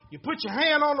You put your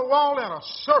hand on the wall and a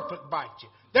serpent bites you.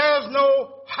 There's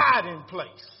no hiding place.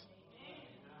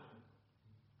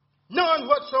 None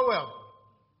whatsoever.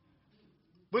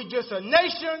 We're just a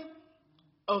nation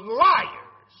of liars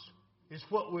is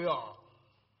what we are.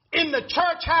 In the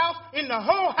church house, in the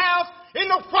whole house, in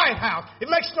the White House. It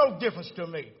makes no difference to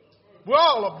me. We're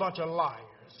all a bunch of liars.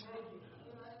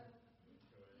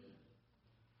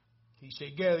 He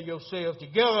said, gather yourselves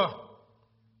together.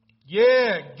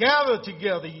 Yeah, gather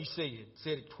together, he said.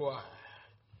 Said it twice.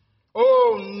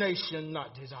 Oh, nation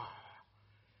not desire.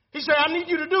 He said, I need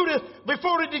you to do this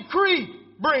before the decree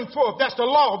bring forth. That's the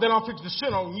law that I'm fixing to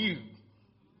send on you.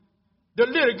 The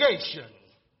litigation.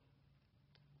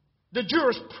 The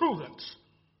jurisprudence.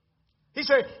 He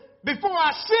said, before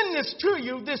I send this to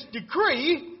you, this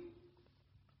decree,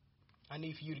 I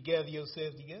need for you to gather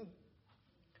yourselves together.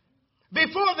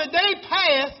 Before the day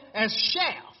pass as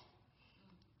shaft,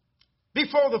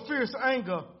 before the fierce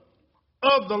anger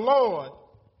of the Lord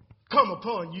come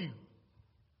upon you.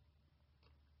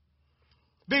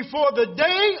 Before the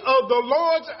day of the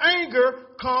Lord's anger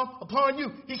come upon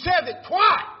you. He said it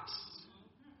twice.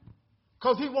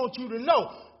 Because he wants you to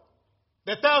know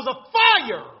that there's a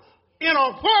fire in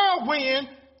a whirlwind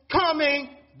coming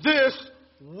this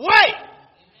way.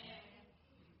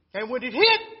 And when it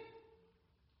hit,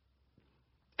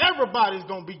 everybody's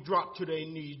going to be dropped to their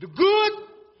knees. The good,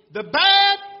 the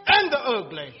bad, and the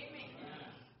ugly.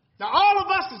 Now all of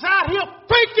us is out here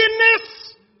thinking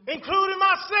this, including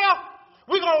myself,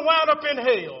 we're going to wind up in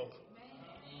hell.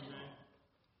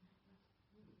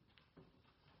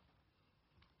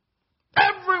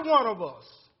 Every one of us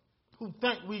who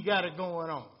think we got it going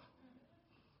on.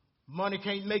 Money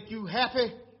can't make you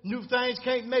happy. New things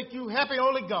can't make you happy.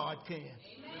 Only God can.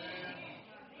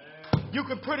 You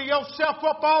can pretty yourself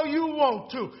up all you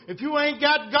want to. If you ain't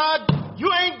got God,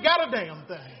 you ain't got a damn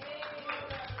thing.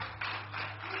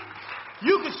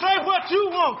 You can say what you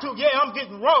want to. Yeah, I'm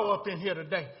getting raw up in here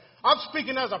today. I'm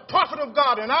speaking as a prophet of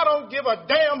God, and I don't give a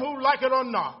damn who like it or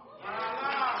not.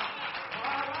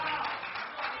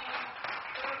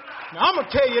 Now, I'm going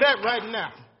to tell you that right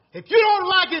now. If you don't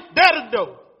like it, that'll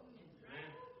do.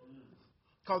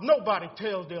 Because nobody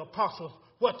tells the apostles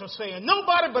what to say, and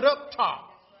nobody but up top.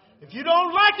 If you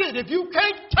don't like it, if you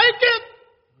can't take it,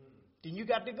 then you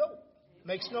got to go.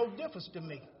 Makes no difference to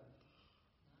me.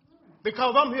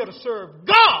 Because I'm here to serve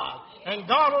God and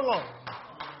God alone.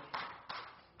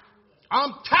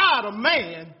 I'm tired of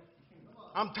man.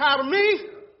 I'm tired of me.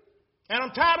 And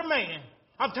I'm tired of man.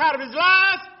 I'm tired of his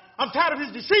lies. I'm tired of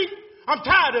his deceit. I'm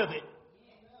tired of it.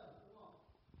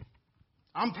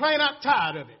 I'm plain out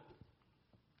tired of it.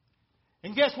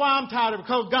 And guess why I'm tired of it?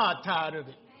 Because God's tired of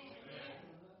it.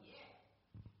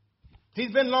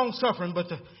 He's been long-suffering, but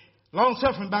the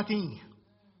long-suffering back in.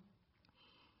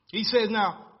 He says,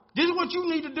 now, this is what you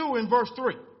need to do in verse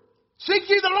 3. Seek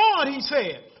ye the Lord, he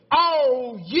said,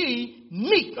 all ye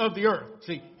meek of the earth.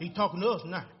 See, he's talking to us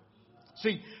now.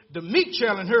 See, the meek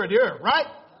shall inherit the earth, right?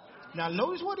 Now,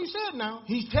 notice what he said now.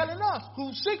 He's telling us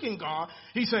who's seeking God.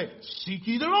 He said, seek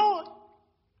ye the Lord,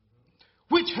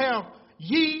 which have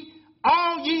ye,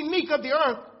 all ye meek of the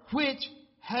earth, which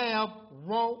have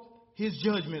wrought his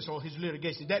judgments or his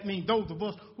litigation. That means those of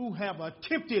us who have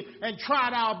attempted and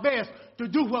tried our best to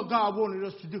do what God wanted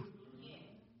us to do.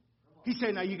 He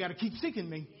said, now you got to keep seeking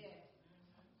me.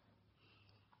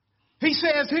 He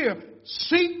says here,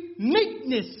 seek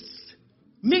meekness.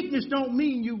 Meekness don't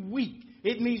mean you weak.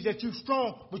 It means that you're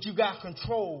strong, but you got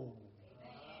control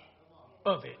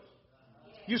of it.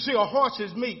 You see, a horse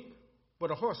is meek,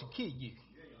 but a horse will kill you.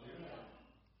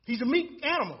 He's a meek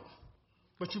animal,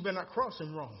 but you better not cross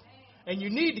him wrong. And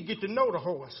you need to get to know the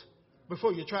horse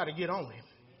before you try to get on him.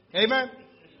 Amen?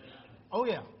 Oh,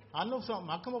 yeah. I know something.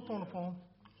 I'll come up on the poem.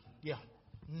 Yeah.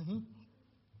 Mm-hmm.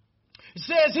 It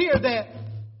says here that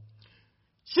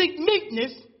seek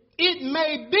meekness, it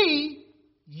may be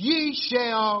ye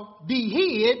shall be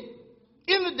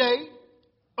hid in the day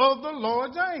of the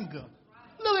Lord's anger.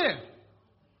 Look at that.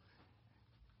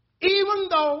 Even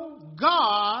though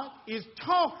God is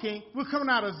talking, we're coming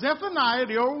out of Zephaniah,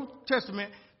 the Old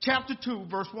Testament, chapter 2,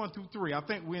 verse 1 through 3. I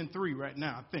think we're in 3 right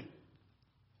now, I think.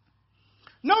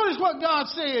 Notice what God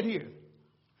said here.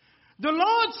 The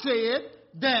Lord said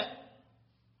that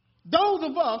those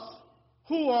of us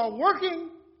who are working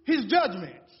his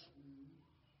judgments,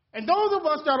 and those of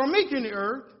us that are meek in the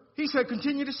earth, he said,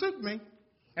 continue to seek me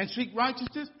and seek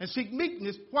righteousness and seek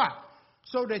meekness. Why?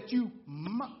 So that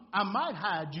I might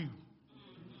hide you.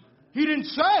 He didn't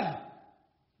say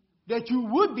that you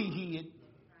would be hid,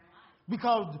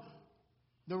 because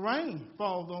the rain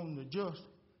falls on the just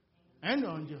and the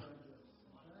unjust.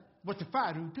 But the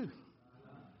fire do too.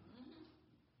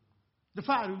 The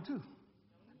fire do too.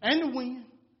 And the wind.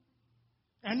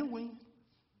 And the wind.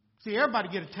 See, everybody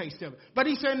get a taste of it. But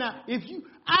he said, now,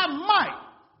 I might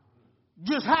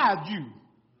just hide you.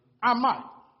 I might.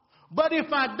 But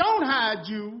if I don't hide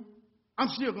you, I'm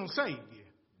still going to save you.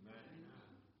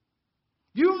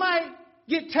 You might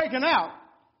get taken out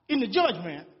in the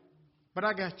judgment, but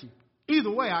I got you.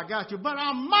 Either way, I got you. But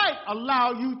I might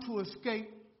allow you to escape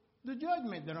the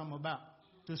judgment that I'm about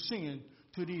to send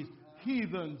to these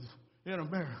heathens in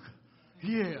America.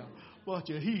 Yeah, a bunch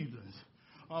of heathens.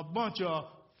 A bunch of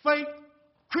fake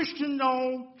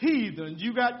Christian-owned heathens.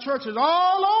 You got churches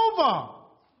all over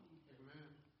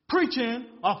preaching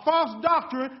a false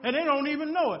doctrine, and they don't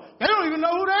even know it. They don't even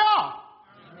know who they are.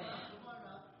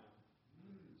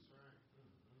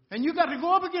 And you got to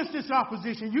go up against this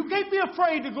opposition. You can't be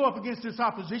afraid to go up against this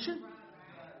opposition.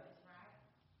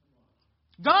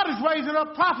 God is raising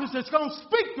up prophets that's going to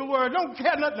speak the word. Don't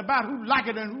care nothing about who like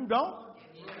it and who don't.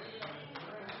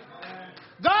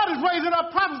 God is raising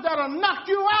up prophets that'll knock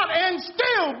you out and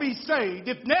still be saved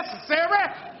if necessary.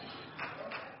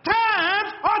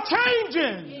 Times are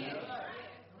changing.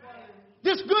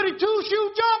 This goody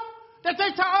two-shoe jump that they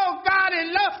say, oh, God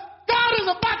in love. God is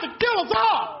about to kill us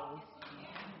all.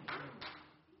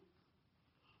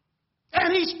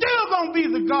 And he's still going to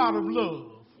be the God of love.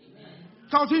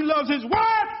 Because he loves his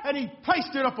word and he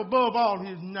placed it up above all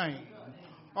his name.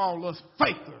 All us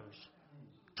fakers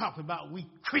talk about we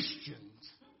Christians.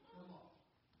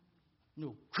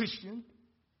 No Christian.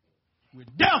 We're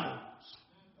devils.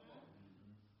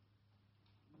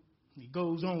 He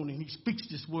goes on and he speaks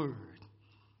this word.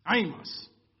 Amos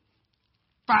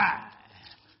 5.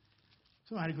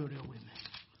 Somebody go there with me.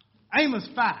 Amos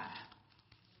 5,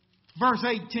 verse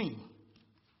 18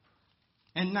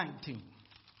 and 19.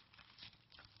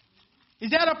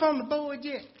 Is that up on the board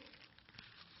yet?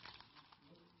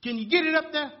 Can you get it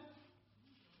up there?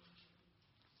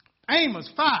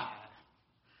 Amos 5,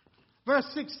 verse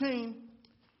 16,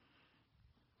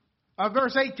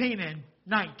 verse 18 and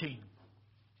 19.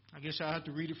 I guess I'll have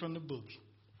to read it from the book.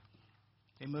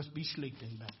 They must be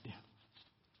sleeping back there.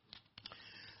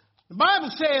 The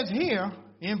Bible says here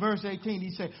in verse 18,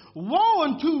 he said, woe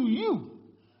unto you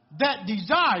that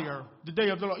desire the day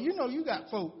of the Lord. You know, you got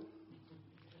folk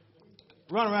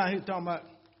running around here talking about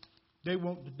they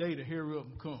want the day to hurry up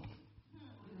and come.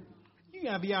 You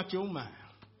got to be out your mind.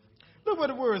 Look what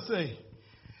the word says.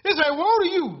 It said, woe to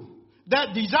you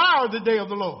that desire the day of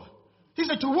the Lord. He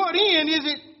said, to what end is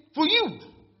it for you?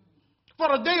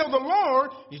 For the day of the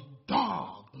Lord is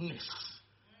darkness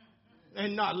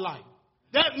and not light.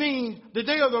 That means the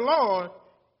day of the Lord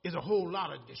is a whole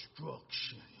lot of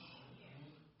destruction.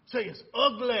 Say it's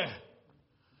ugly.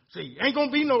 See, ain't going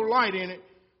to be no light in it.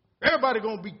 Everybody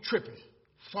going to be tripping,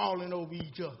 falling over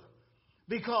each other.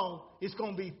 Because it's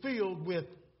going to be filled with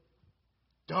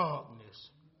darkness.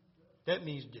 That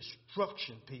means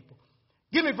destruction, people.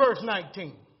 Give me verse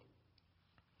 19.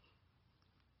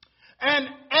 And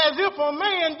as if a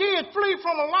man did flee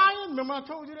from a lion, remember I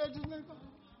told you that just a minute ago?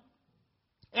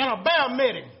 And a bear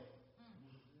met him.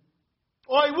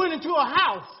 Or he went into a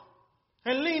house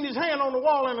and leaned his hand on the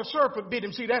wall and a serpent bit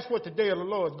him. See, that's what the day of the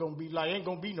Lord is going to be like. Ain't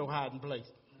going to be no hiding place.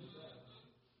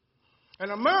 And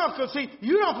America, see,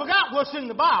 you don't forgot what's in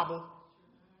the Bible.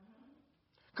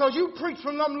 Because you preach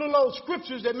from them little old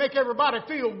scriptures that make everybody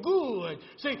feel good.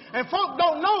 See, and folk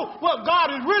don't know what God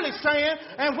is really saying.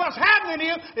 And what's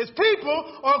happening is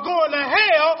people are going to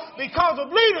hell because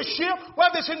of leadership,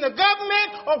 whether it's in the government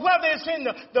or whether it's in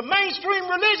the mainstream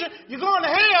religion. You're going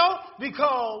to hell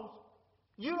because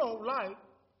you don't like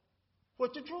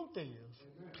what the truth is.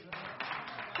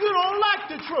 You don't like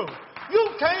the truth.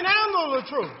 You can't handle the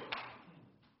truth.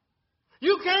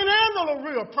 You can't handle a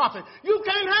real prophet. You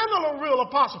can't handle a real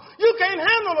apostle. You can't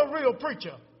handle a real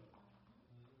preacher.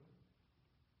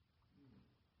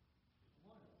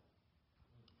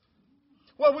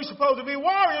 Well, we're supposed to be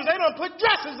warriors. They don't put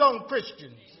dresses on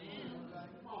Christians.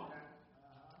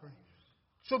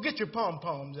 So get your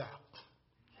pom-poms out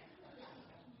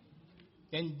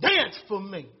and dance for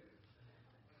me.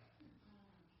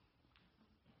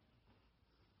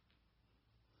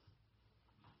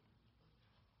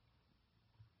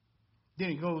 Then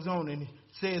he goes on and he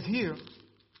says here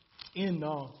in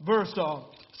verse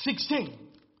 16.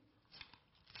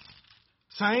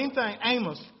 Same thing,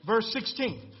 Amos, verse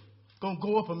 16. Going to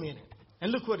go up a minute.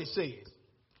 And look what it says.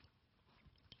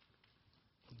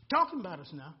 Talking about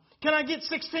us now. Can I get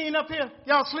 16 up here?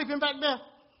 Y'all sleeping back there?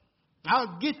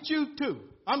 I'll get you too.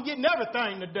 I'm getting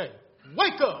everything today.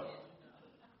 Wake up.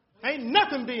 Ain't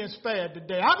nothing being spared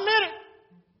today. I meant it.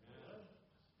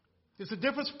 It's a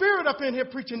different spirit up in here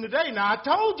preaching today. Now, I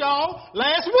told y'all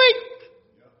last week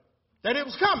that it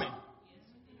was coming.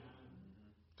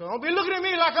 So don't be looking at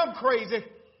me like I'm crazy.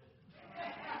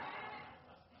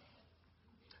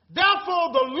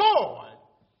 Therefore, the Lord,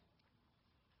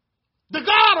 the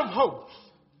God of hosts,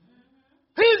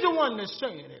 He's the one that's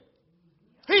saying it.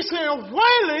 He's saying,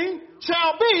 wailing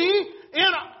shall be in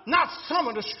not some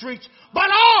of the streets, but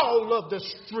all of the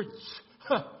streets.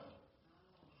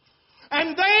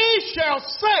 And they shall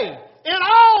say in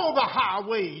all the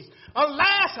highways,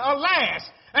 alas, alas,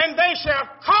 and they shall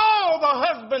call the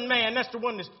husbandman, that's the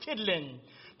one that's tiddling,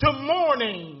 to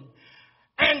mourning,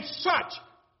 and such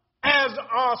as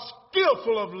are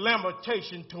skillful of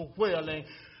lamentation to wailing.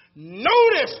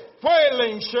 Notice,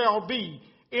 wailing shall be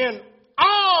in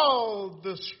all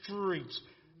the streets.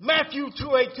 Matthew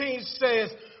 2:18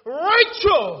 says,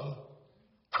 Rachel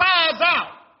cries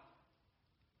out,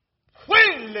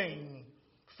 wailing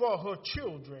for her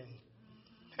children.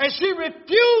 And she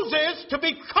refuses to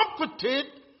be comforted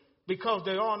because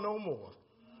they are no more.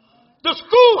 The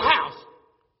schoolhouse,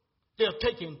 they're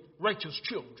taking Rachel's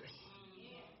children.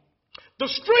 The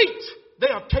streets, they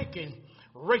are taking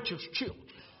Rachel's children.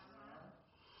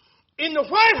 In the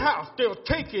White House, they're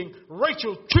taking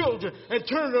Rachel's children and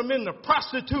turning them into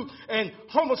prostitutes and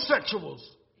homosexuals.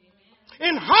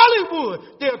 In Hollywood,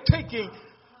 they're taking...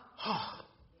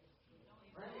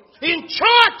 In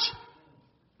church,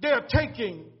 they're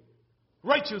taking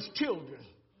Rachel's children.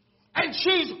 And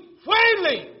she's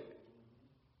wailing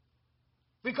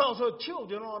because her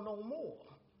children are no more.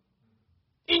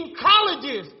 In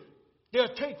colleges,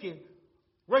 they're taking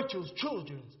Rachel's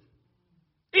children.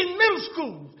 In middle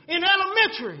schools, in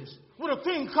elementaries, with a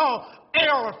thing called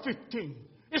AR-15.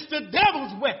 It's the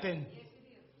devil's weapon.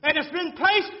 And it's been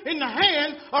placed in the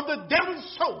hands of the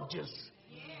devil's soldiers.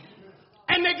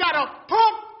 And they got a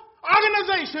punk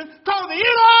organization called the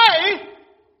NRA.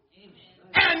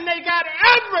 And they got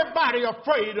everybody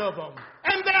afraid of them.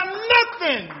 And they're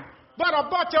nothing but a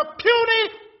bunch of puny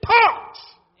punks.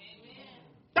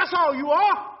 That's all you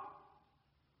are.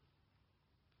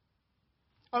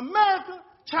 America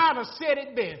trying to set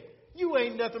it best. You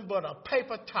ain't nothing but a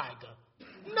paper tiger.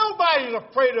 Nobody's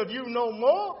afraid of you no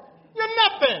more. You're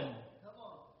nothing.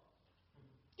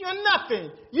 You're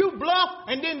nothing. You bluff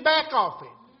and then back off it.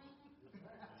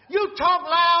 You talk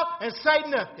loud and say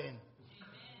nothing.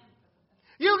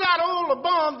 You got all the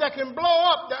bombs that can blow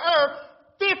up the earth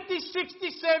 50,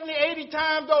 60, 70, 80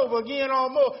 times over again or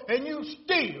more, and you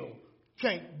still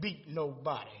can't beat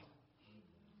nobody.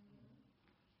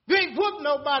 You ain't whooped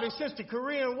nobody since the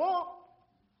Korean War.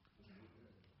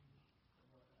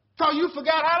 So you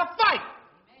forgot how to fight.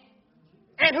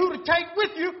 And who to take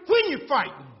with you when you're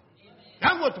fighting.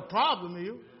 That's what the problem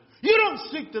is. You don't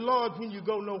seek the Lord when you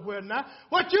go nowhere now.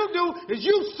 What you do is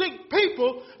you seek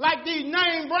people like these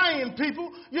name brand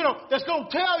people, that's going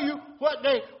to tell you what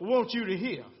they want you to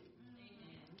hear.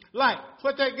 Like,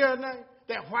 what's that girl name?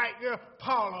 That white girl,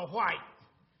 Paula White.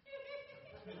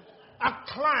 A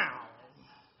clown.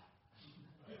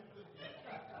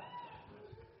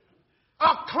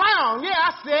 A clown. Yeah,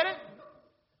 I said it.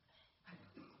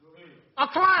 A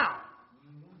clown.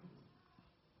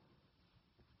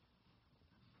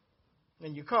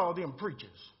 And you call them preachers.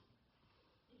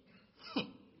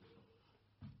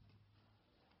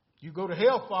 You go to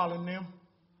hell following them.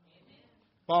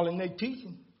 Following their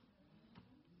teaching.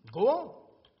 Go on.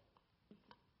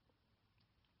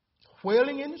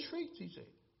 Wailing in the streets, he said.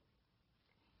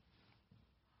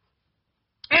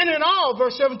 And in all,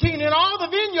 verse 17, in all the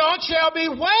vineyards shall be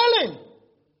wailing.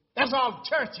 That's all the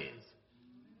church is.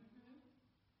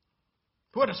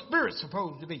 What the Spirit's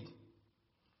supposed to be.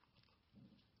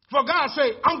 For God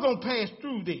say, I'm going to pass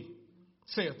through thee,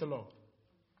 saith the Lord.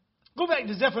 Go back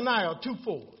to Zephaniah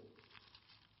 2:4.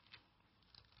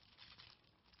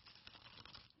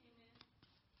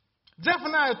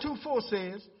 Zephaniah 2:4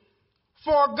 says,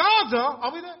 for Gaza,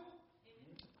 are we there?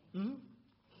 Mm-hmm.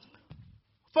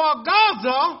 For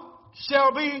Gaza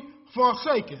shall be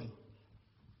forsaken.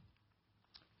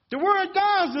 The word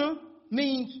Gaza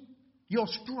means your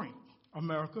strength,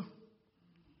 America.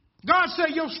 God said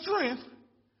your strength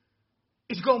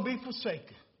is going to be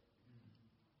forsaken.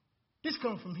 This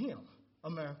comes from him,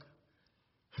 America.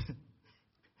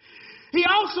 He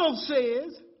also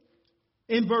says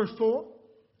in verse 4,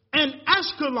 and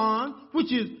Ashkelon,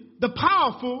 which is the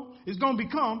powerful, is going to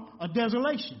become a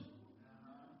desolation.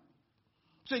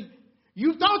 See,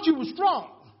 you thought you were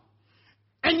strong,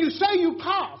 and you say you're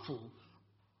powerful,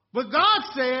 but God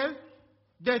says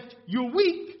that you're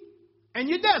weak and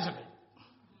you're desolate.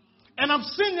 And I'm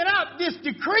sending out this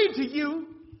decree to you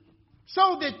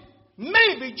so that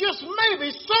maybe, just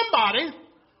maybe, somebody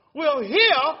will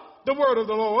hear the word of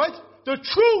the Lord, the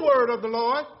true word of the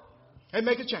Lord, and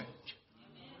make a change.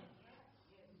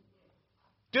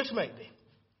 Just maybe.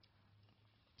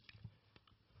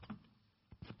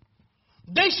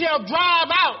 They shall drive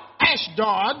out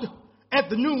Ashdod at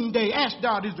the noonday.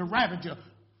 Ashdod is the ravager.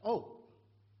 Oh,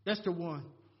 that's the one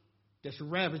that's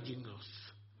ravaging us.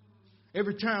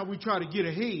 Every time we try to get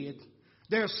ahead,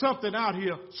 there's something out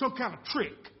here, some kind of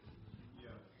trick.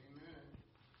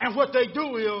 And what they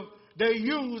do is they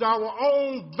use our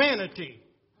own vanity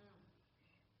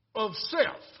of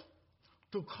self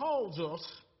to cause us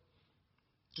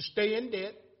to stay in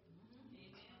debt,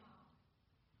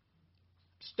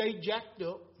 stay jacked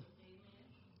up,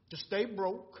 to stay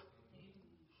broke,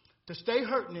 to stay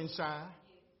hurting inside.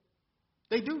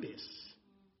 They do this.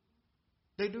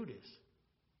 They do this.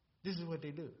 This is what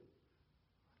they do.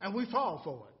 And we fall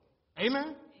for it.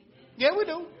 Amen? Yeah, we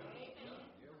do.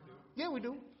 Yeah, we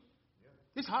do.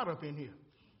 It's hot up in here.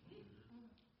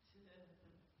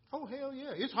 Oh, hell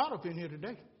yeah. It's hot up in here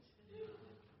today.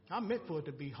 I meant for it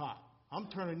to be hot. I'm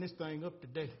turning this thing up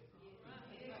today.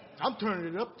 I'm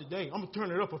turning it up today. I'm going to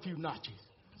turn it up a few notches.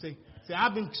 See,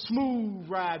 I've been smooth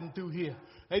riding through here.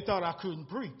 They thought I couldn't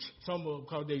preach. Some of them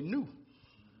because they knew.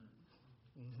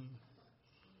 Mm-hmm.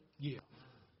 Yeah.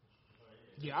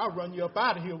 Yeah, I'll run you up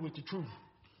out of here with the truth.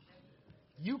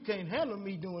 You can't handle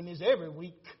me doing this every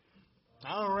week.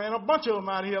 I done ran a bunch of them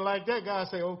out of here like that. God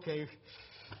say, okay,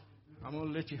 I'm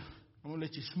gonna let you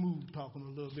smooth talk them a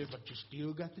little bit, but you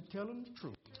still got to tell them the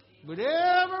truth. But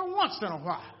every once in a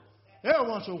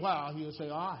while, he'll say,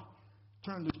 all right,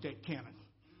 turn loose that cannon.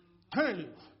 Turn it loose.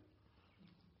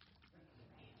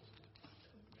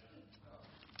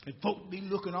 And folk be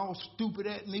looking all stupid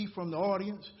at me from the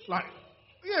audience. Like,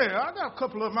 yeah, I got a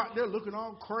couple of them out there looking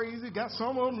all crazy. Got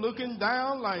some of them looking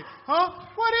down like, huh?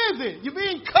 What is it? You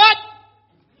being cut?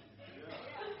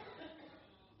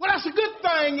 Well, that's a good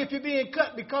thing if you're being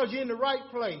cut because you're in the right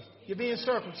place. You're being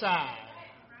circumcised.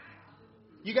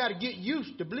 You got to get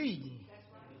used to bleeding.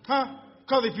 Huh?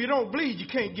 Because if you don't bleed, you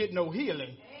can't get no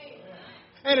healing.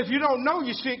 And if you don't know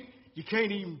you're sick, you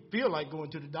can't even feel like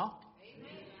going to the doctor.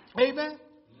 Amen?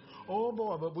 Oh,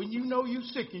 boy, but when you know you're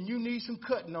sick and you need some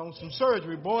cutting on, some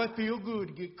surgery, boy, it feel good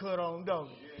to get cut on, don't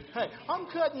it? Hey, I'm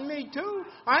cutting me too.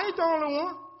 I ain't the only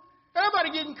one.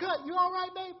 Everybody getting cut. You all right,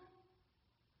 baby?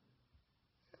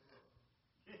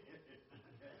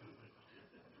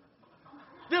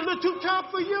 This a little too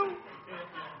tough for you?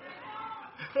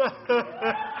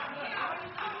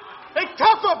 It's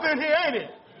tough up in here, ain't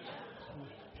it?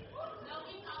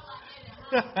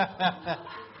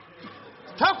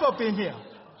 It's tough up in here.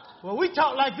 Well, we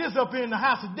talk like this up here in the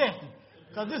house of Destiny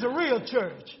because this is a real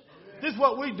church. This is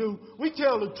what we do. We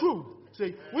tell the truth.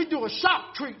 See, we do a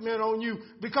shock treatment on you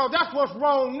because that's what's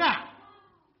wrong now.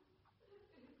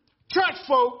 Church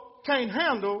folk can't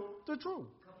handle the truth.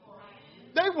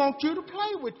 They want you to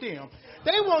play with them.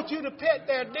 They want you to pet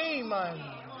their demon.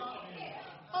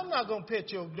 I'm not going to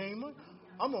pet your demon.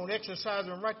 I'm going to exercise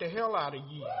them right the hell out of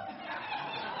you.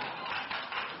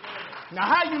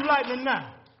 Now, how you like me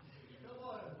now?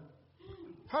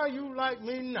 How you like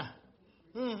me now?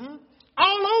 Mm-hmm.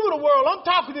 All over the world, I'm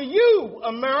talking to you,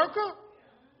 America.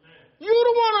 You're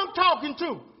the one I'm talking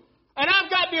to. And I've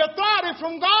got the authority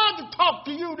from God to talk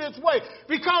to you this way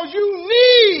because you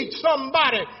need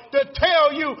somebody to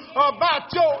tell you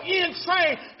about your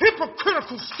insane,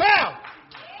 hypocritical self.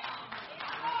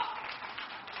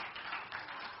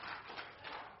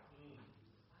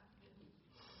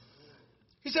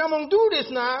 He said, I'm going to do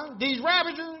this now. These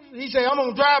ravagers, he said, I'm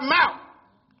going to drive them out.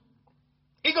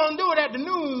 He's going to do it at the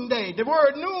noonday. The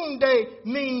word noonday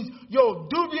means your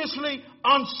dubiously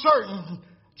uncertain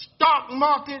stock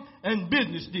market and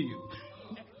business deal.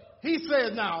 He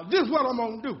said, now, this is what I'm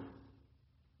going to do.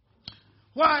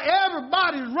 While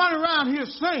everybody's running around here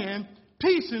saying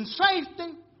peace and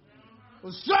safety,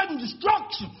 a sudden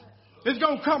destruction is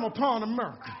going to come upon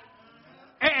America.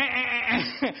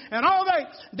 And all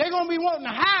they're going to be wanting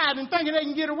to hide and thinking they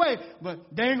can get away, but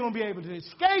they ain't going to be able to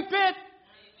escape it.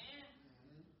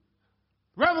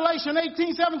 Revelation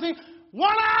 18:17,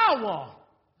 1 hour.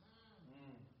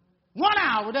 1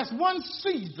 hour, that's one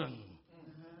season.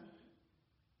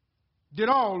 Did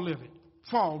all of it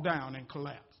fall down and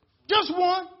collapse? Just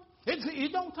one.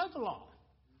 It don't take a lot.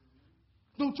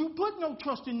 Don't you put no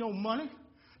trust in no money.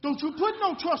 Don't you put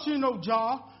no trust in no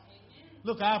job.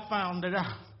 Look, I found it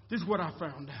out. This is what I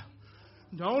found out.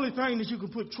 The only thing that you can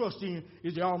put trust in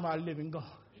is the Almighty living God.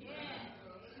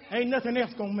 Ain't nothing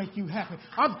else going to make you happy.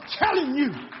 I'm telling you.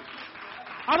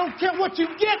 I don't care what you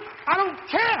get. I don't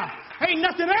care. Ain't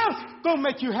nothing else going to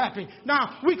make you happy.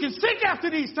 Now, we can seek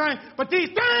after these things, but these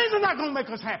things are not going to make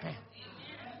us happy.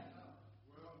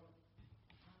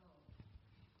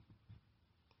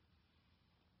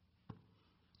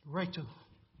 Rachel,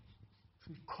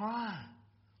 she's crying,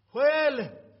 wailing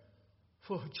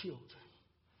for her children.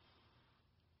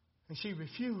 And she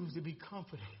refused to be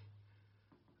comforted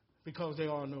because they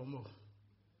are no more.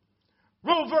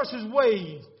 Roe versus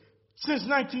Wade, since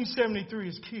 1973,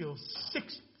 has killed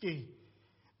 60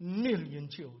 million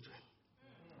children.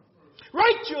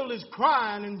 Rachel is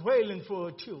crying and wailing for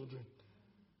her children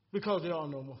because they are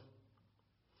no more.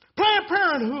 Planned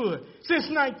Parenthood, since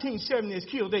 1970, has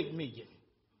killed 8 million.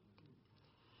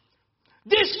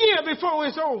 This year, before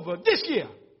it's over, this year,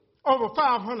 over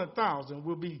 500,000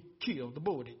 will be killed,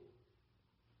 aborted.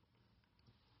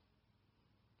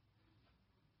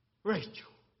 Rachel,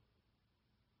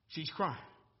 she's crying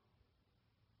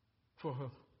for her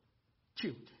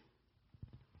children.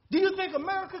 Do you think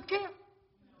America cares?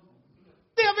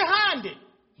 They're behind it.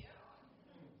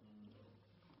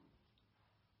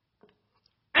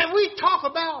 And we talk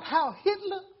about how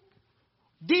Hitler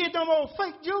did them old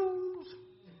fake Jews,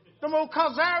 them old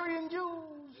Khazarian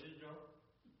Jews.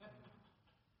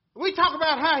 We talk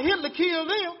about how Hitler killed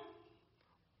them,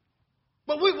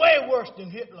 but we way worse than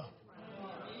Hitler.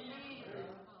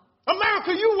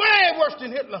 America, you way worse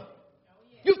than Hitler.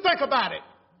 You think about it.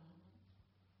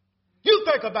 You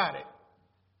think about it.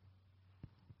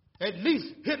 At least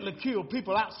Hitler killed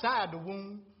people outside the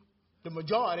womb, the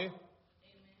majority.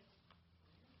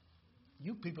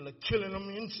 You people are killing them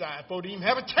inside before they even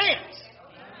have a chance.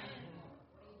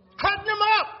 Cutting them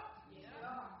up.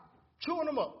 Chewing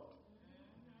them up.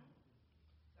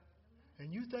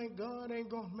 And you think God ain't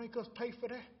going to make us pay for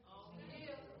that?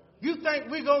 You think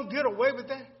we're going to get away with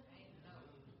that?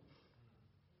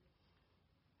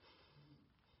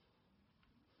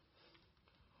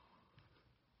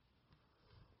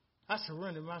 I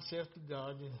surrendered myself to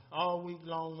God. And all week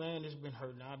long, man, it's been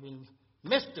hurting. I've been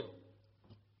messed up.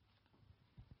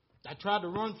 I tried to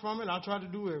run from it. I tried to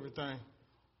do everything.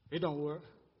 It don't work.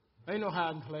 Ain't no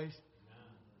hiding place.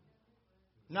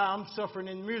 Now I'm suffering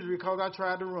in misery because I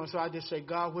tried to run. So I just say,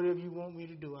 God, whatever you want me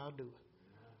to do, I'll do it.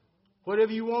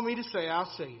 Whatever you want me to say,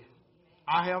 I'll say it.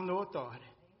 I have no authority.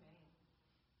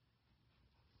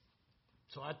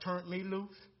 So I turned me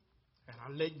loose and I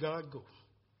let God go.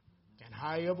 And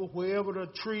however, wherever the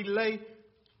tree lay,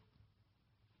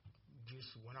 just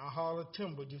when I holler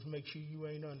timber, just make sure you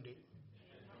ain't under it.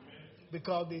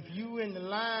 Because if you in the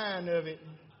line of it,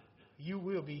 you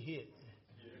will be hit.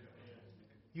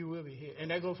 You will be hit.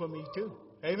 And that goes for me too.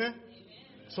 Amen?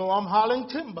 So I'm hollering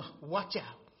timber. Watch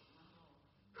out.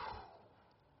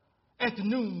 At the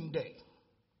noonday,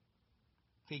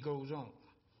 he goes on.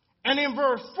 And in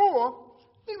verse 4,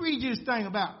 let me read you this thing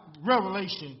about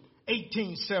Revelation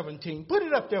 18:17. Put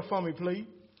it up there for me, please.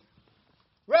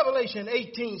 Revelation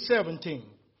 18:17.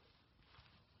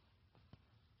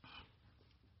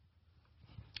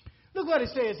 Look what it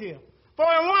says here. For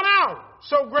in 1 hour,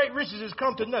 so great riches has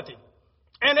come to nothing.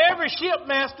 And every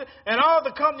shipmaster and all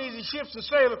the companies of ships and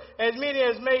sailors, as many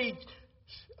as made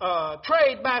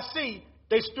trade by sea,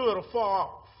 they stood afar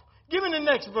off. Give me the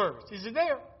next verse. Is it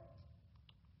there?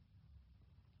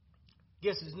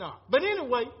 Guess it's not. But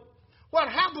anyway, what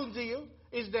happens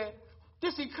is that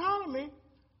this economy,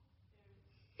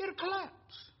 it'll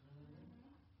collapse.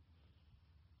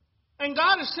 And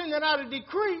God is sending out a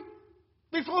decree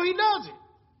before he does it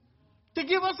to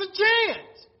give us a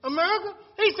chance. America,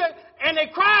 he said, and they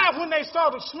cried when they saw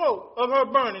the smoke of her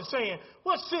burning, saying,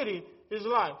 what city is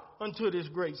like unto this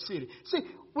great city? See,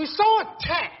 we're so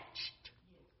attached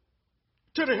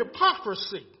to the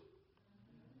hypocrisy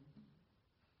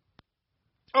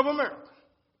of America.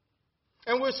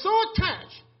 And we're so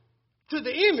attached to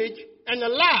the image and the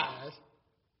lies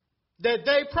that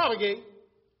they propagate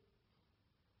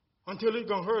until it's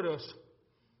going to hurt us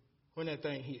when that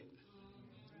thing hits.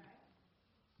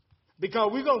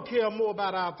 Because we're going to care more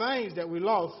about our things that we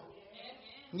lost.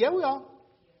 Yeah, we are.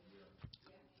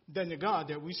 Than the God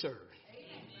that we serve.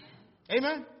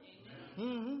 Amen?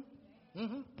 Mm-hmm.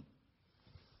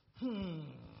 Mm-hmm.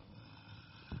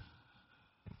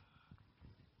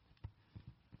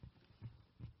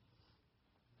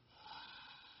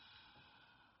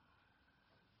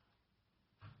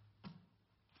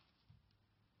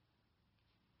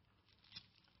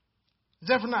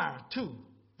 Zephaniah 2,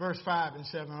 verse 5 and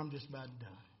 7. I'm just about done.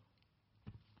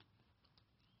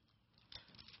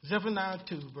 Zephaniah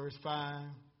 2, verse 5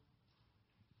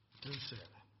 through 7.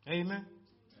 Amen?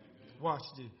 Watch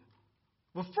this.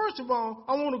 But first of all,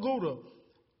 I want to go to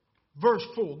verse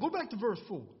 4. Go back to verse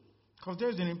 4. Because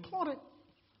there's an important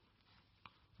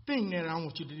thing that I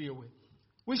want you to deal with.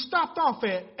 We stopped off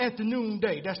at the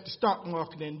noonday. That's the stock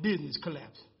market and business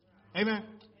collapse. Amen?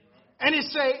 And it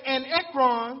say, and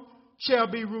Ekron shall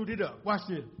be rooted up. Watch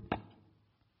this.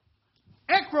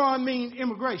 Ekron means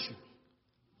immigration.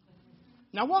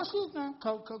 Now watch this now.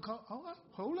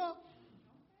 Hold up.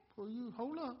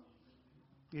 Hold up.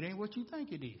 It ain't what you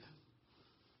think it is.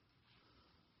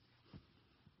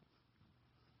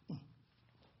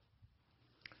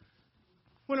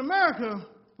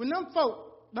 When them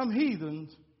folk, them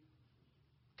heathens,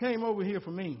 came over here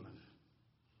from England,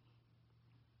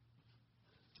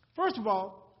 first of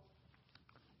all,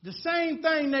 the same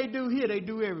thing they do here, they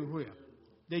do everywhere.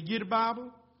 They get a Bible,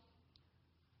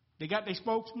 they got their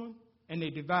spokesman, and they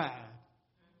divide.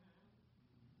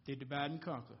 They divide and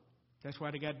conquer. That's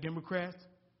why they got Democrats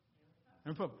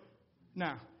and Republicans.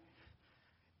 Now,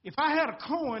 if I had a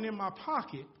coin in my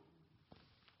pocket,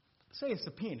 say it's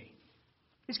a penny,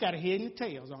 it's got a head and the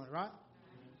tails on it, right?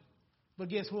 But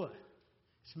guess what?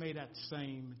 It's made out of the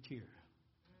same material.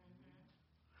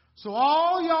 So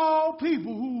all y'all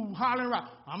people who hollering around,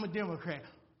 I'm a Democrat,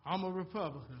 I'm a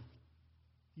Republican,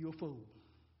 you're a fool.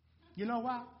 You know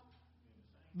why?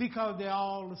 Because they're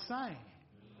all the same.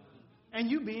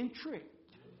 And you being tricked.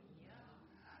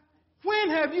 When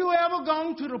have you ever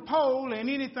gone to the poll and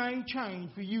anything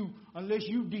changed for you unless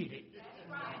you did it?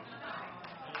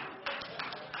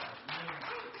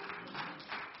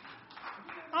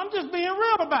 I'm just being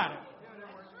real about it.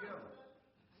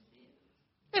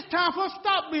 It's time for us to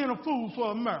stop being a fool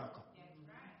for America.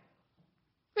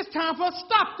 It's time for us to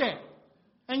stop that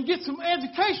and get some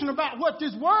education about what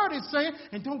this word is saying,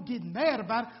 and don't get mad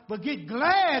about it, but get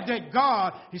glad that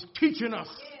God is teaching us.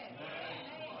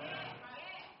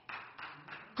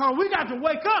 Because we got to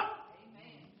wake up.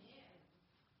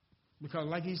 Because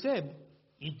like he said,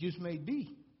 it just may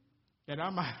be that I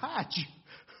might hide you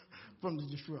from the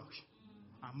destruction.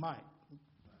 I might.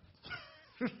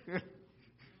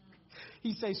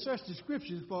 He say, search the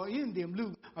scriptures for in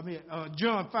them.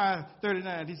 John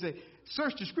 5:39. He said,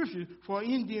 search the scriptures for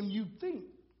in them you think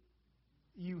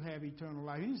you have eternal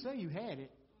life. He didn't say you had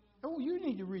it. Oh, you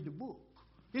need to read the book.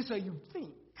 He say you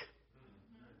think.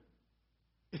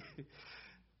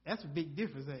 That's a big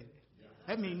difference, ain't it?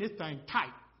 That means this thing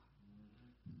tight.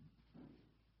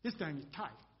 This thing is tight.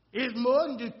 It's more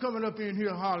than just coming up in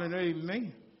here hollering,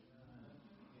 amen.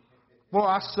 Boy,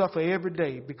 I suffer every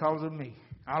day because of me.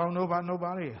 I don't know about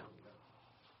nobody else.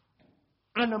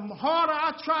 And the harder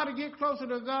I try to get closer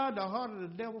to God, the harder the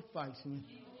devil fights me.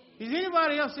 Is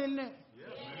anybody else in there?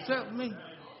 Except me.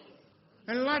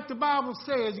 And like the Bible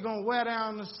says, you're going to wear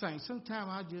down the saints. Sometimes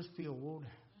I just feel wore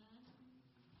down.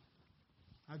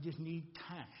 I just need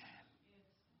time.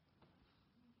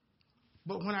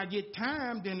 But when I get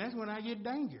time, then that's when I get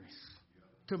dangerous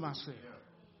to myself.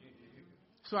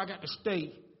 So I got to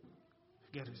stay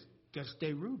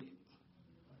rooted.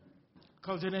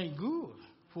 Because it ain't good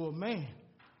for a man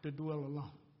to dwell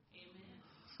alone.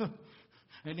 Amen.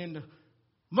 And in the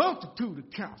multitude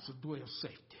of counsel dwell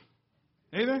safety.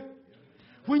 Amen?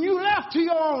 When you left to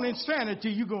your own insanity,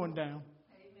 you're going down.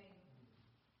 Amen.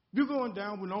 You're going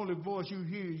down when the only voice you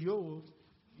hear is yours.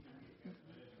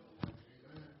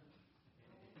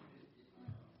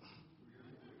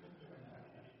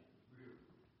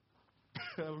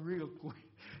 Real quick.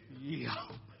 Yeah.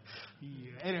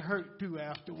 And it hurt too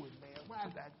afterwards, man. Why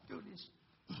did I do this?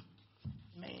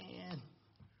 Man.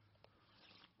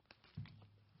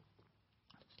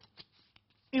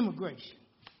 Immigration.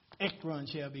 Ekron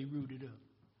shall be rooted up.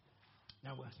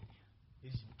 Now watch it.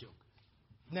 This is a joke.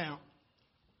 Now,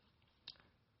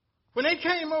 when they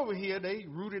came over here, they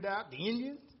rooted out the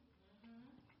Indians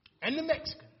and the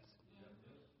Mexicans.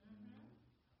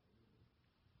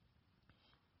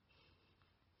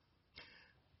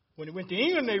 When they went to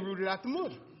England, they rooted out the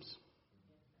Muslims.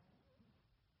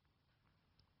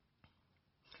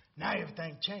 Now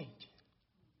everything changed.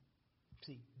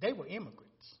 See, they were immigrants.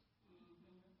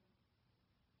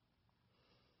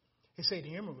 They say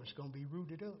the immigrants going to be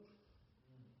rooted up.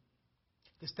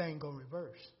 This thing going to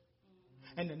reverse.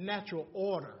 And the natural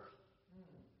order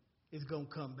is going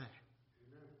to come back.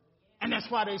 And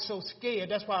that's why they're so scared.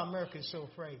 That's why America is so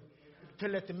afraid to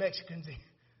let the Mexicans in.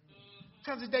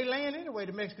 Because they land anyway,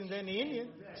 the Mexicans and the Indians.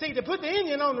 See, they put the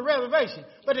Indian on the reservation,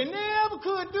 but they never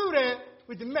could do that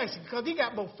with the Mexican because he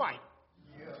got more fight.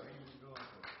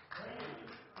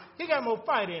 He got more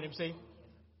fight in him, see.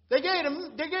 They gave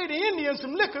the Indians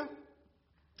some liquor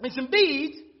and some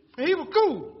beads, and he was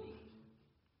cool.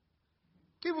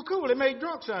 He was cool. They made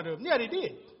drunks out of him. Yeah, they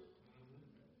did.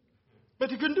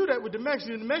 But they couldn't do that with the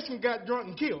Mexicans. The Mexicans got drunk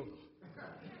and killed.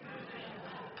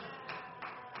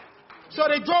 So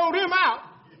they drove them out,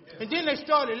 and then they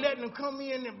started letting them come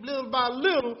in little by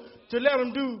little to let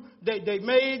them do they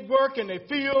made work and they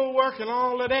field work and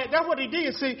all of that. That's what they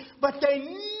did, see. But they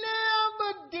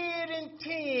never did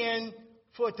intend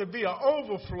for it to be an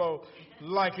overflow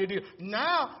like it is.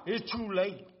 Now it's too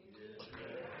late.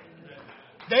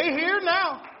 They here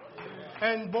now.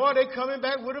 And boy, they coming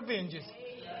back with a vengeance.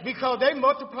 Because they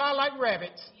multiply like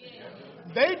rabbits.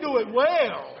 They do it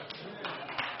well.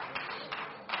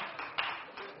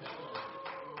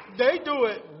 They do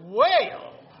it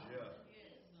well.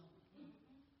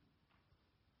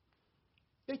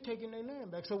 They're taking their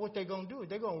land back. So what they're going to do is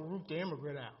they're going to root the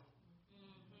immigrant out.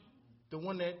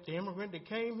 The immigrant that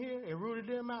came here and rooted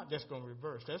them out, that's going to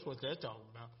reverse. That's what they're talking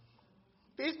about.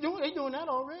 They're doing that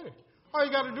already. All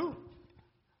you got to do,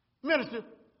 minister,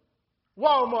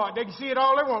 Walmart, they can see it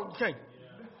all they want. Okay.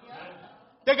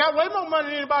 They got way more money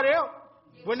than anybody else.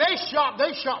 When they shop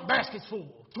baskets full,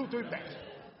 2, 3 baskets.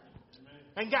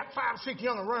 And got 5, 6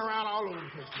 young and run around all over the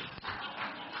place.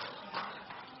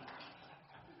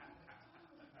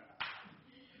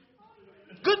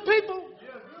 Good people,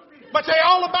 but they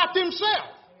all about themselves.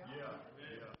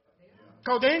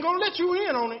 Because they ain't going to let you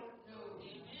in on it.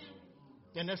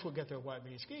 And that's what got that white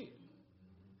man scared.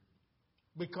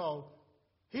 Because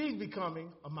he's becoming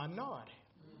a minority.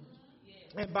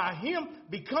 And by him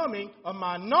becoming a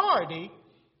minority,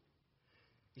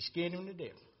 he scared him to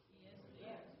death.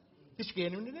 He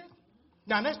scared him to death.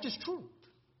 Now, that's just truth.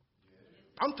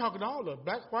 I'm talking to all of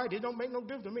black, white. It don't make no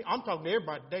difference to me. I'm talking to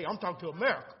everybody today. I'm talking to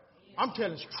America. I'm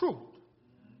telling the truth.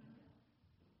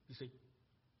 You see,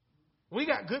 we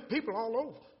got good people all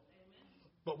over.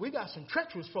 But we got some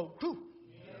treacherous folk, too.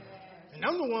 And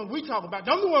them the ones we talk about.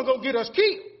 Them the ones going to get us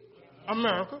killed.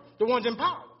 America, the ones in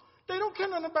power. They don't care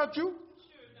nothing about you.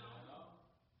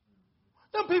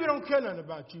 Them people don't care nothing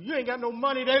about you. You ain't got no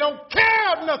money. They don't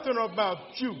care nothing about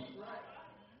you.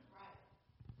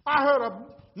 I heard a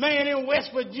man in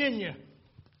West Virginia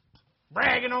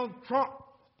bragging on Trump,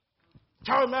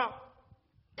 talking about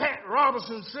Pat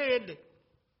Robertson said that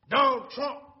Donald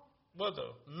Trump was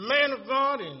a man of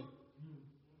God and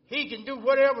he can do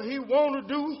whatever he want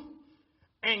to do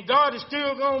and God is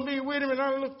still going to be with him. And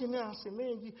I looked in there and I said,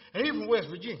 man, and he's from West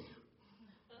Virginia.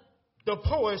 The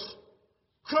poorest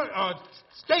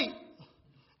state,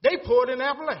 they poured in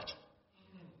Appalachia.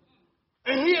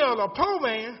 And here, a poor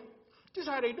man, this is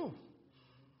how they do.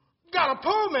 Got a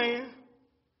poor man.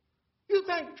 You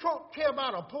think Trump care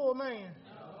about a poor man?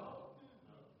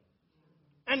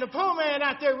 And the poor man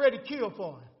out there ready to kill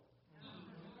for him.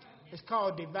 It's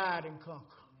called divide and conquer.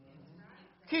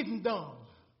 Keep them dumb.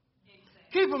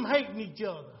 Keep them hating each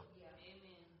other.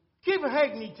 Keep them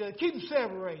hating each other. Keep them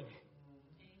separated.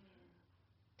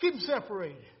 Keep them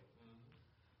separated.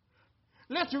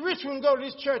 Let the rich one go to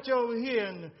this church over here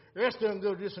and the rest of them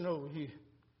go to this one over here.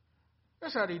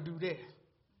 That's how they do that.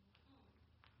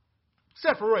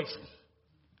 Separation.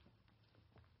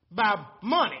 By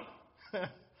money.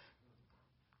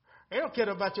 They don't care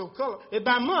about your color. It's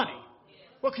by money.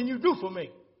 What can you do for me?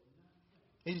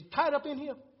 Is it tied up in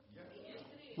here?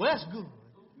 Well, that's good.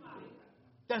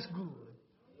 That's good.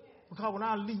 Because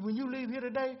when you leave here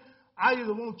today, I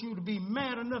either want you to be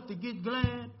mad enough to get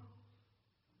glad,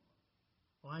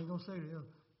 or I ain't going to say the other.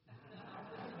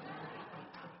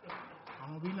 I'm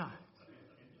going to be nice.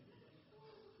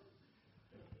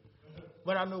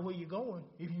 But I know where you're going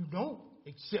if you don't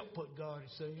accept what God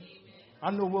is saying. I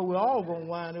know where we're all going to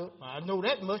wind up. I know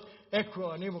that much.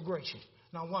 ECRA and immigration.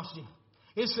 Now watch this.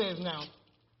 It says now,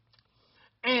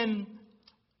 and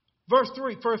verse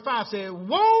 5 says,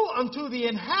 woe unto the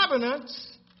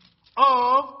inhabitants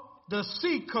of the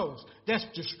seacoast. That's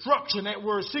destruction. That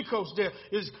word seacoast there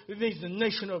it means the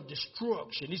nation of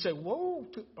destruction. He said, woe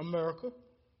to America,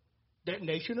 that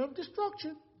nation of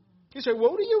destruction. He said,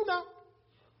 woe to you now.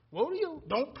 Woe to you.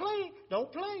 Don't play.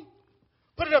 Don't play.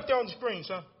 Put it up there on the screen,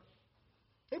 son.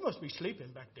 They must be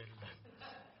sleeping back there today.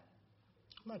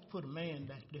 I might put a man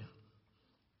back there.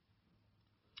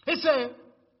 It said,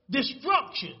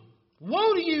 destruction.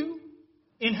 Woe to you,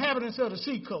 inhabitants of the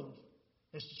seacoast.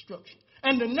 That's destruction.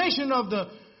 And the nation of the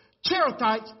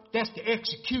Cherethites, that's the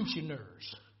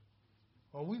executioners.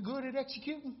 Are we good at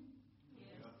executing?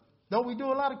 Yeah. Don't we do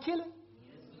a lot of killing?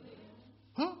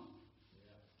 Huh?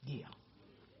 Yeah.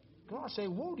 God say,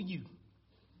 woe to you.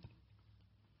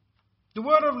 The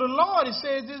word of the Lord, it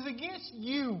says, is against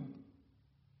you.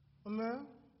 America,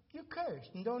 you're cursed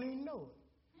and don't even know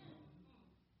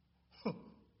it.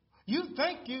 You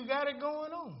think you got it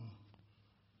going on.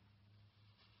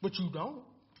 But you don't.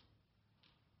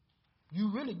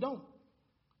 You really don't.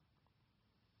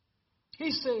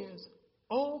 He says,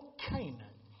 O Canaan,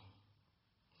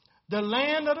 the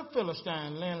land of the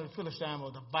Philistine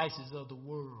were the vices of the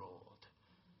world.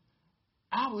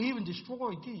 I will even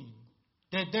destroy thee,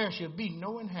 that there shall be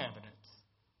no inhabitants.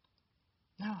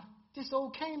 Now, this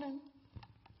old Canaan,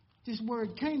 This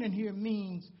word Canaan here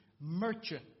means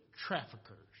merchant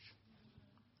traffickers.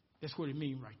 That's what it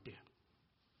means right there.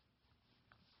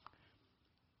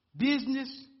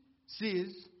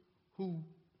 Businesses who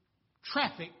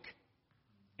traffic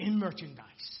in merchandise.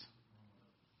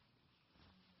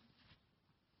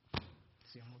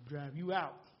 See, I'm going to drive you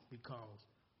out because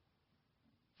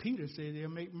Peter said they'll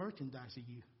make merchandise of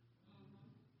you.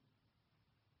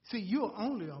 See, you're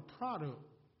only a product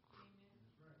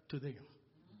to them.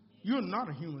 You're not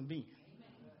a human being.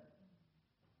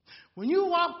 When you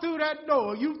walk through that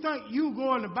door, you think you're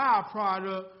going to buy a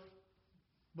product,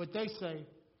 but they say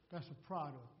that's a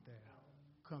product there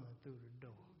coming through the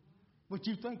door. But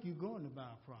you think you're going to buy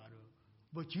a product,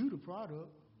 but you the product.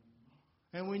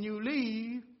 And when you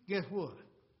leave, guess what?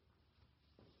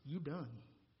 You done.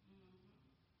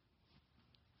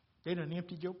 They done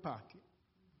emptied your pocket.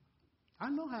 I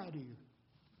know how it is.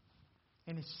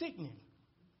 And it's sickening.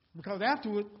 Because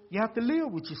afterward, you have to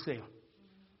live with yourself.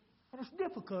 But it's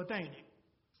difficult, ain't it?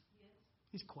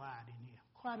 It's quiet in here.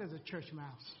 Quiet as a church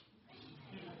mouse.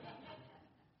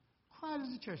 Quiet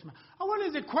as a church mouse. I wonder,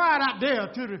 is it quiet out there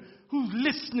to the who's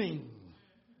listening?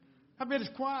 I bet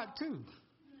it's quiet too.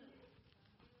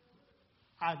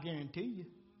 I guarantee you.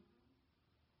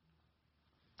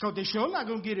 Because they sure not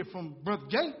going to get it from Brother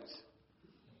Jakes.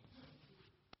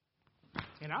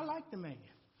 And I like the man.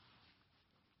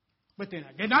 But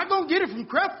they're not going to get it from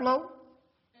Creflo.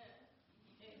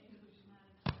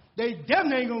 They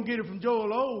definitely ain't going to get it from Joel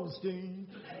Osteen.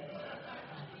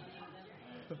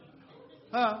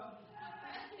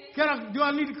 Do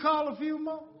I need to call a few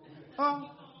more?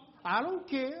 I don't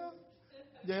care.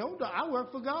 I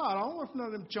work for God. I don't work for none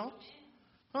of them chumps.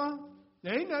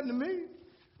 There ain't nothing to me.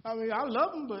 I mean, I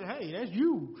love them, but hey, that's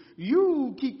you.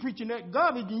 You keep preaching that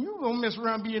garbage, and you're going to mess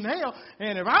around and be in hell.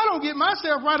 And if I don't get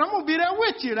myself right, I'm going to be there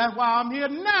with you. That's why I'm here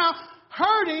now,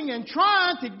 hurting and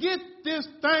trying to get this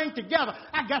thing together.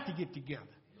 I got to get together.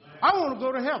 I want to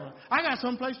go to heaven. I got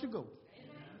someplace to go.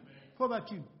 What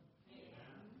about you?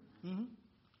 Mm-hmm.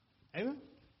 Amen?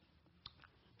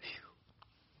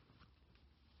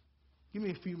 Give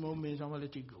me a few more minutes. I'm going to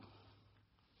let you go.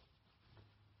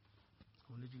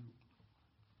 I'm going to let you go.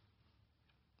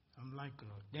 I'm like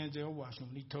Denzel Washington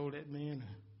when he told that man,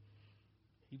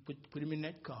 he put him in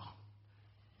that car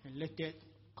and let that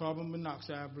carbon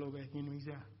monoxide blow back into his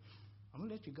eye. I'm going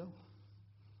to let you go.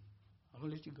 I'm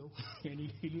going to let you go. And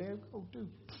he let him go too.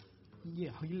 Yeah,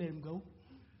 he let him go.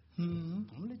 I'm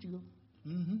going to let you go.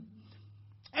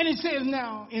 And it says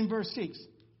now in verse 6,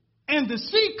 and the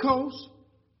sea coast,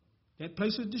 that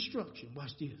place of destruction,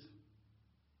 watch this,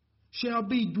 shall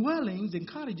be dwellings and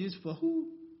cottages for who?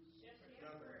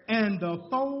 And the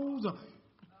foes of,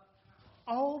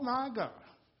 oh my God.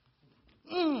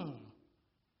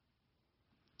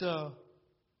 The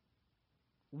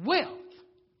wealth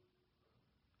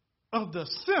of the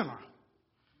sinner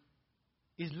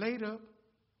is laid up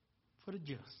for the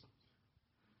just.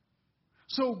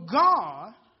 So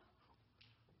God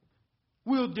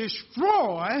will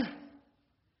destroy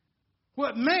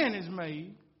what man has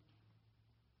made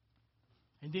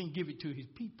and then give it to his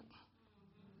people.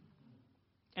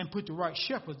 And put the right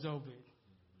shepherds over it.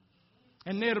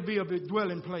 And there'll be a big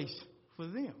dwelling place for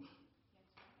them.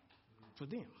 For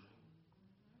them.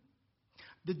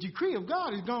 The decree of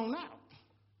God is gone out.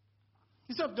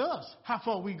 It's up to us how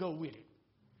far we go with it.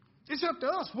 It's up to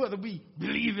us whether we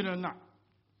believe it or not.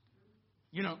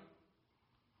 You know.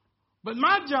 But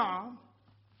my job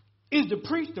is to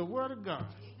preach the Word of God.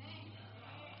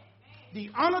 The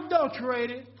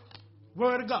unadulterated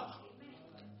Word of God.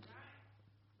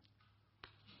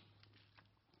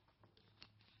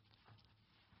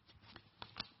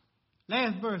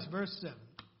 Last verse, verse 7.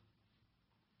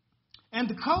 And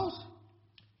the coast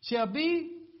shall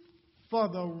be for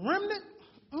the remnant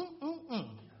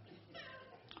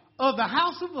of the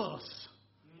house of us,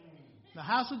 the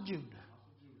house of Judah.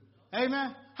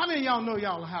 Amen. How many of y'all know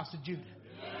y'all the house of Judah?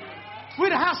 We're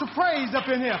the house of praise up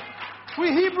in here.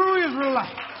 We're Hebrew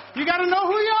Israelites. You got to know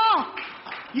who you are.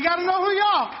 You got to know who you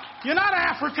are. You're not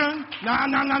African. No.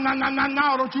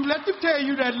 Don't you let them tell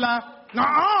you that lie.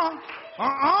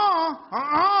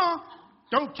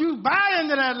 Don't you buy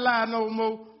into that lie no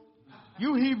more.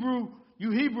 You Hebrew.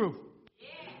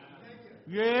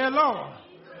 Yeah, Lord.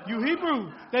 You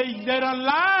Hebrew. They done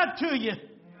lied to you.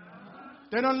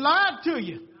 They done lied to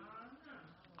you.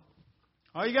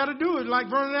 All you got to do is, like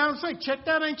Vernon Adams say, check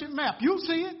that ancient map. You'll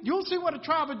see it. You'll see where the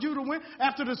tribe of Judah went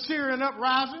after the Syrian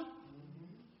uprising.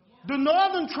 The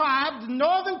northern tribes, the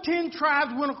northern 10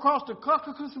 tribes went across the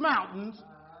Caucasus Mountains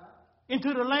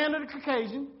into the land of the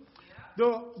Caucasian.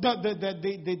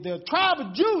 The tribe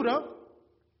of Judah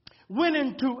went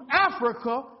into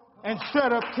Africa and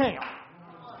set up camp.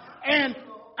 And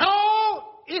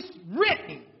all it's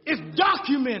written, it's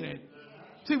documented.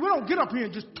 See, we don't get up here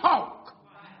and just talk.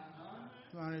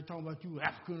 I ain't talking about you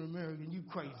African American, you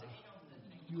crazy.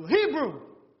 You're a Hebrew.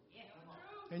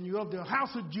 And you're of the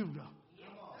house of Judah.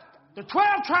 The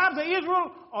 12 tribes of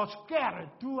Israel are scattered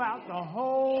throughout the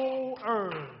whole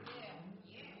earth.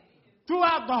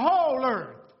 Throughout the whole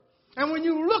earth. And when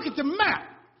you look at the map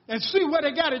and see where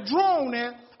they got it drawn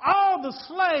at, all the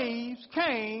slaves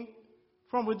came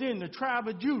from within the tribe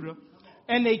of Judah.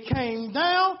 And they came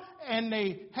down and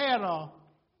they had the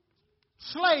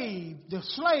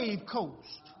slave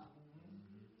coast.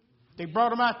 They brought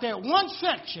them out that one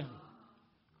section.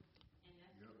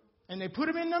 And they put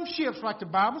them in them ships like the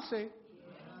Bible said.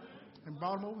 And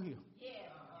brought them over here.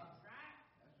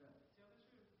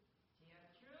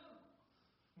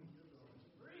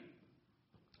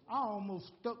 I almost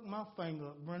stuck my finger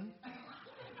up, Brendan.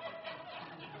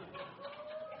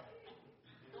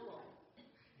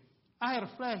 I had a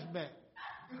flashback.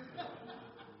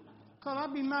 Because I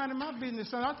be minding my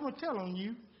business, son. I just want to tell on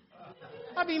you.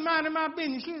 I be minding my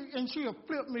business, and she'll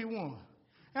flip me one.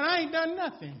 And I ain't done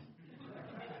nothing.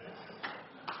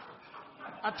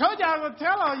 I told you I was going to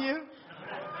tell on you.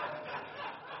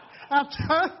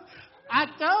 I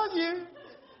told you.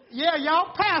 Yeah,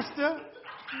 y'all pastor.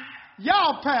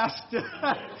 Y'all pastor.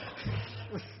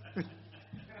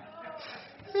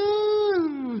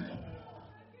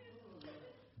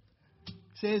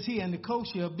 Says he, and the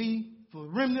coast shall be for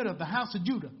remnant of the house of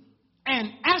Judah. And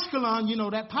Ashkelon, you know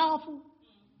that powerful,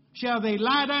 shall they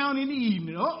lie down in the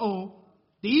evening.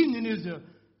 The evening is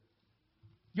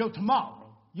your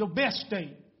tomorrow, your best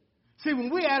state. See,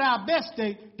 when we're at our best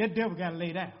state, that devil got to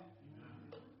lay down.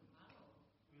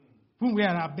 When we're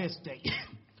at our best state.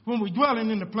 When we're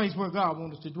dwelling in the place where God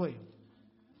wants us to dwell.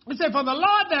 It said, for the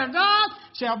Lord their God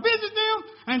shall visit them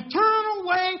and turn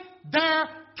away their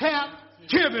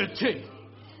captivity.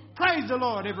 Praise the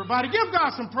Lord, everybody. Give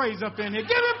God some praise up in here.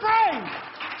 Give him praise.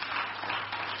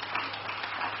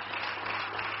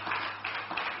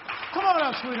 Come on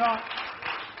up, sweetheart.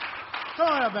 Come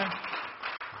on up, baby.